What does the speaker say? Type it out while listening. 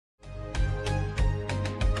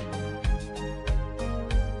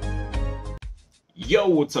Yo,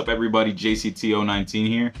 what's up everybody, JCT019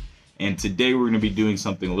 here, and today we're going to be doing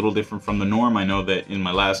something a little different from the norm. I know that in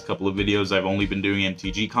my last couple of videos I've only been doing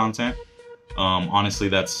MTG content. Honestly,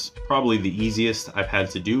 that's probably the easiest I've had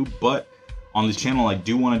to do, but on this channel I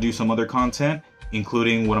do want to do some other content,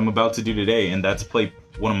 including what I'm about to do today, and that's play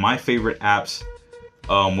one of my favorite apps,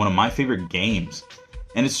 one of my favorite games.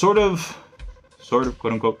 And it's sort of,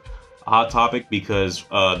 quote-unquote, a hot topic because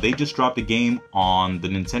they just dropped a game on the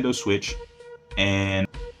Nintendo Switch, and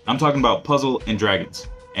I'm talking about Puzzle and Dragons.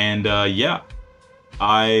 And yeah,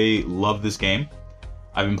 I love this game.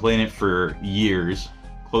 I've been playing it for years,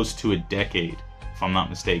 close to a decade, if I'm not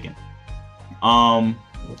mistaken.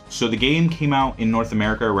 So the game came out in North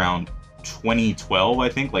America around 2012, I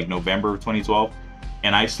think, like November of 2012,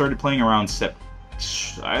 and I started playing around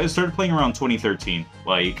 2013,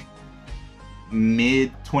 like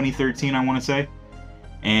mid 2013, I want to say,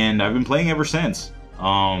 and I've been playing ever since.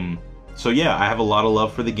 So yeah, I have a lot of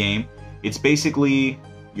love for the game. It's basically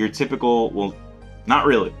your typical, well, not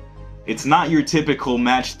really. It's not your typical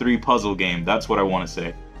match 3 puzzle game. That's what I want to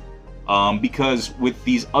say. Because with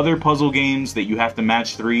these other puzzle games that you have to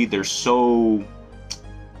match 3, they're so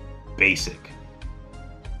basic.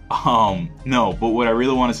 No, but what I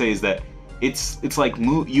really want to say is that it's like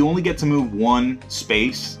you only get to move one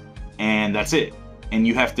space, and that's it. And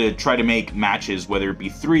you have to try to make matches, whether it be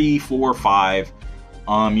 3, 4, 5.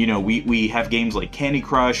 You know, we have games like Candy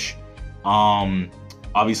Crush,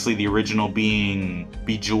 obviously the original being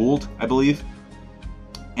Bejeweled, I believe.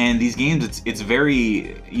 And these games, it's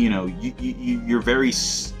very, you know, you're very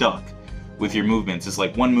stuck with your movements. It's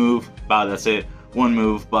like one move, bah, that's it. One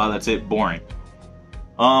move, bah, that's it. Boring.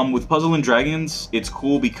 With Puzzle and Dragons, it's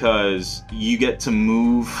cool because you get to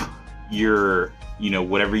move your, you know,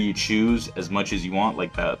 whatever you choose as much as you want.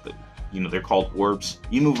 Like you know, they're called orbs.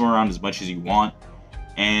 You move them around as much as you want.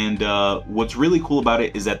 And what's really cool about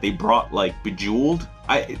it is that they brought like Bejeweled.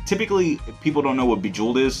 Typically people don't know what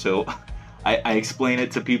Bejeweled is, so I explain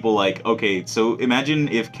it to people like, okay, so imagine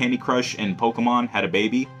if Candy Crush and Pokemon had a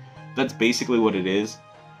baby. That's basically what it is.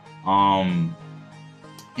 And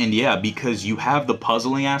yeah, because you have the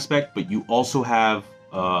puzzling aspect, but you also have,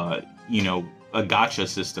 you know, a gacha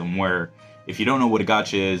system where if you don't know what a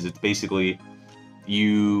gacha is, it's basically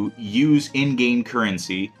you use in-game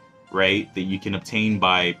currency, right, that you can obtain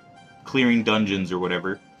by clearing dungeons or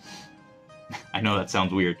whatever. I know that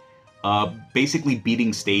sounds weird. Basically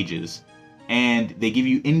beating stages. And they give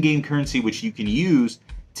you in-game currency which you can use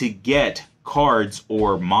to get cards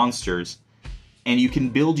or monsters. And you can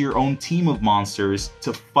build your own team of monsters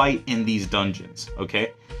to fight in these dungeons,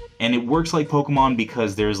 okay? And it works like Pokemon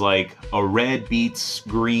because there's like a red beats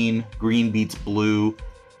green, green beats blue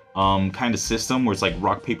kind of system where it's like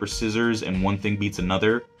rock, paper, scissors, and one thing beats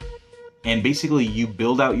another. And basically you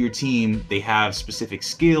build out your team. They have specific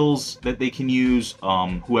skills that they can use.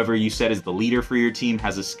 Whoever you set as the leader for your team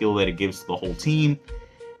has a skill that it gives to the whole team.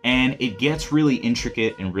 And it gets really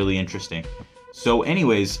intricate and really interesting. So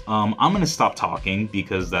anyways, I'm going to stop talking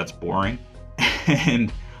because that's boring.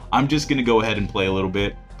 And I'm just going to go ahead and play a little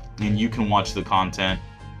bit. And you can watch the content.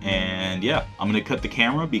 And yeah, I'm going to cut the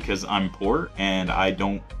camera because I'm poor and I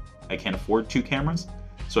can't afford 2 cameras.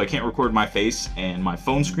 So I can't record my face and my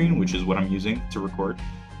phone screen, which is what I'm using to record,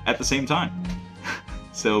 at the same time.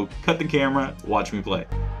 So cut the camera, watch me play.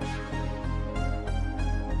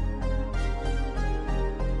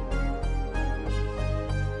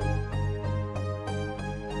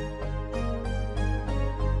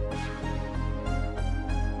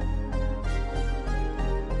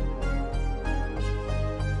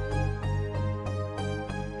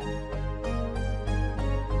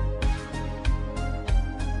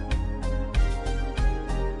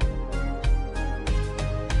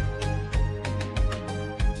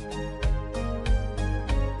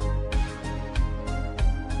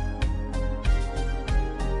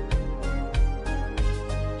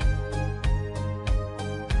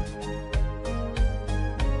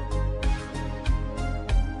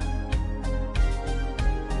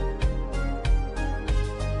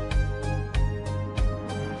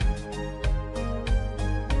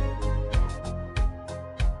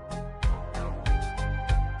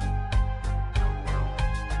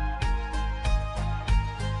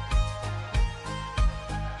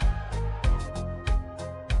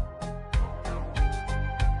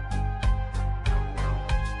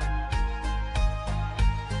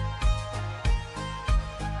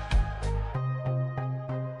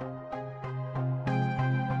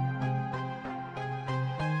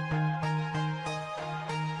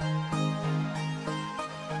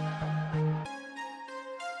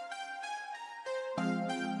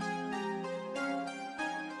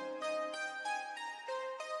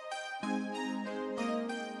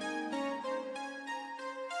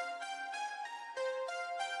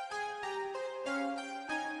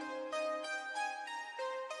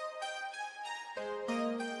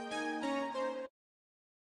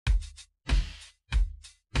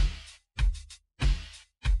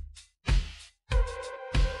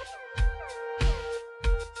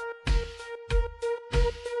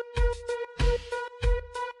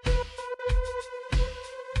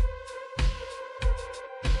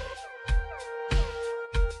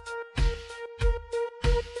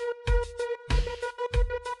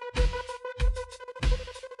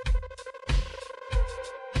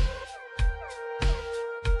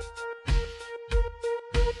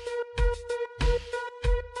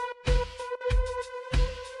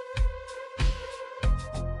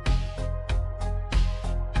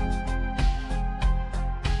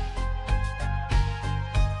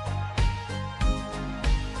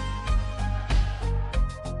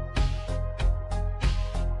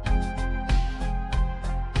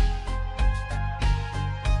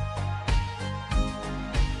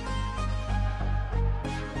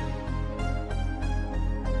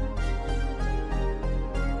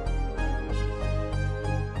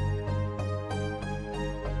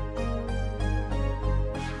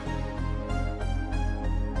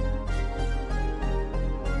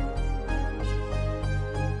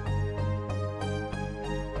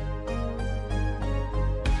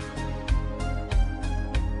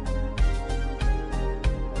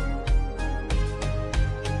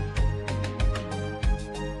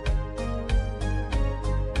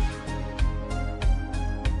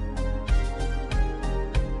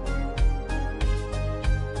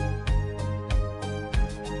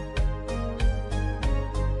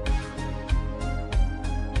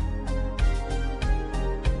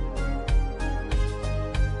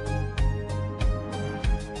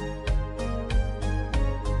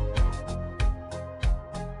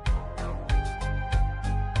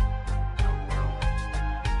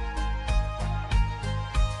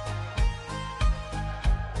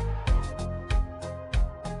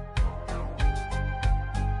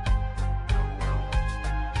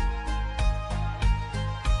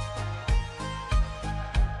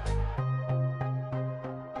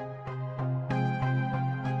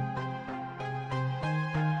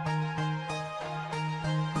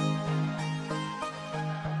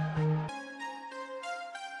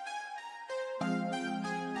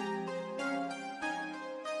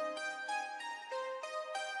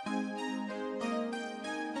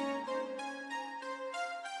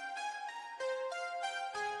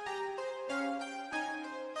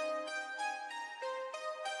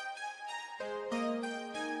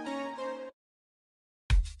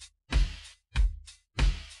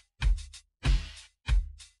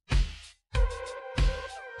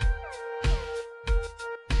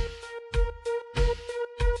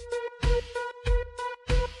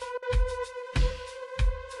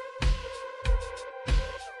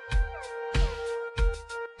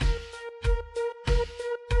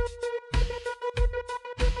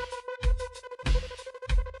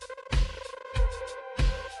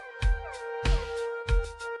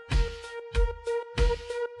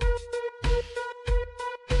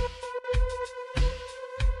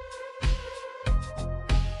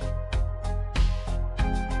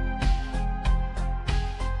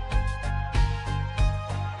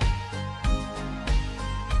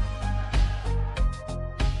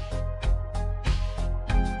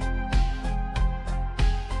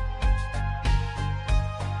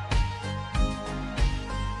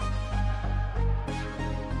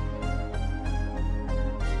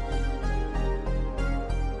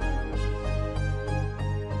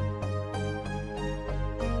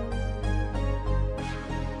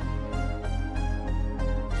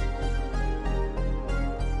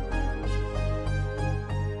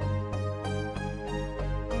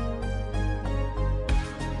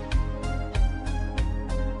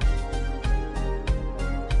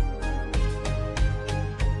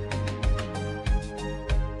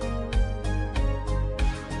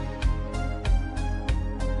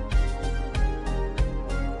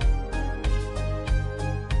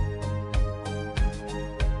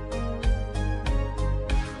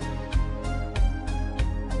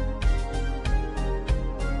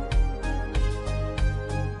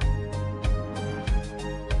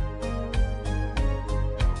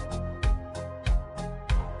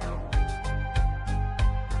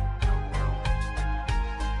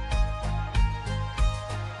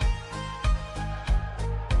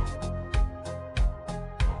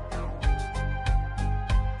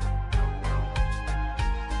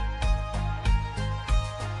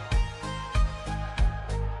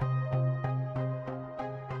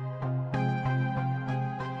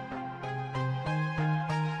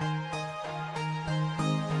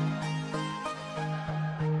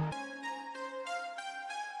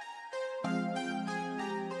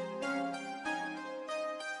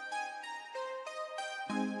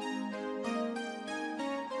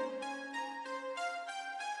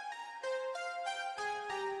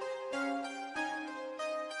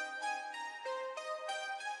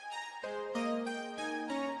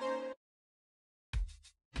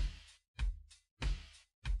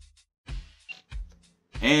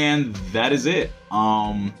 And that is it.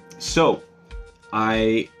 So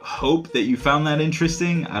I hope that you found that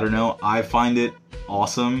interesting. I don't know, I find it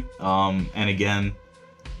awesome. And again,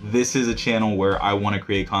 this is a channel where I want to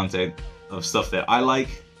create content of stuff that I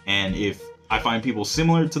like, and if I find people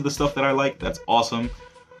similar to the stuff that I like, that's awesome.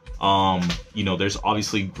 You know, there's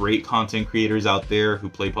obviously great content creators out there who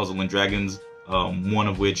play Puzzle and Dragons, one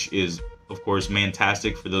of which is, of course,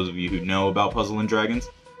 Mantastic, for those of you who know about Puzzle and Dragons.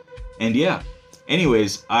 And yeah,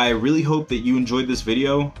 anyways, I really hope that you enjoyed this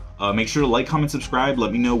video. Make sure to like, comment, subscribe.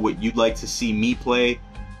 Let me know what you'd like to see me play.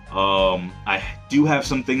 I do have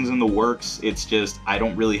some things in the works. It's just I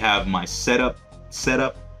don't really have my setup,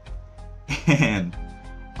 and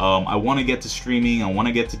I want to get to streaming. I want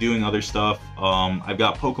to get to doing other stuff. I've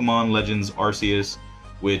got Pokemon Legends Arceus,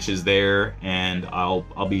 which is there, and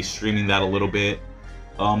I'll be streaming that a little bit.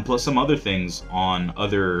 Plus some other things on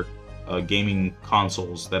other gaming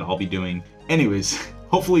consoles that I'll be doing. Anyways,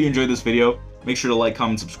 hopefully you enjoyed this video. Make sure to like,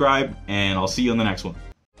 comment, subscribe, and I'll see you in the next one.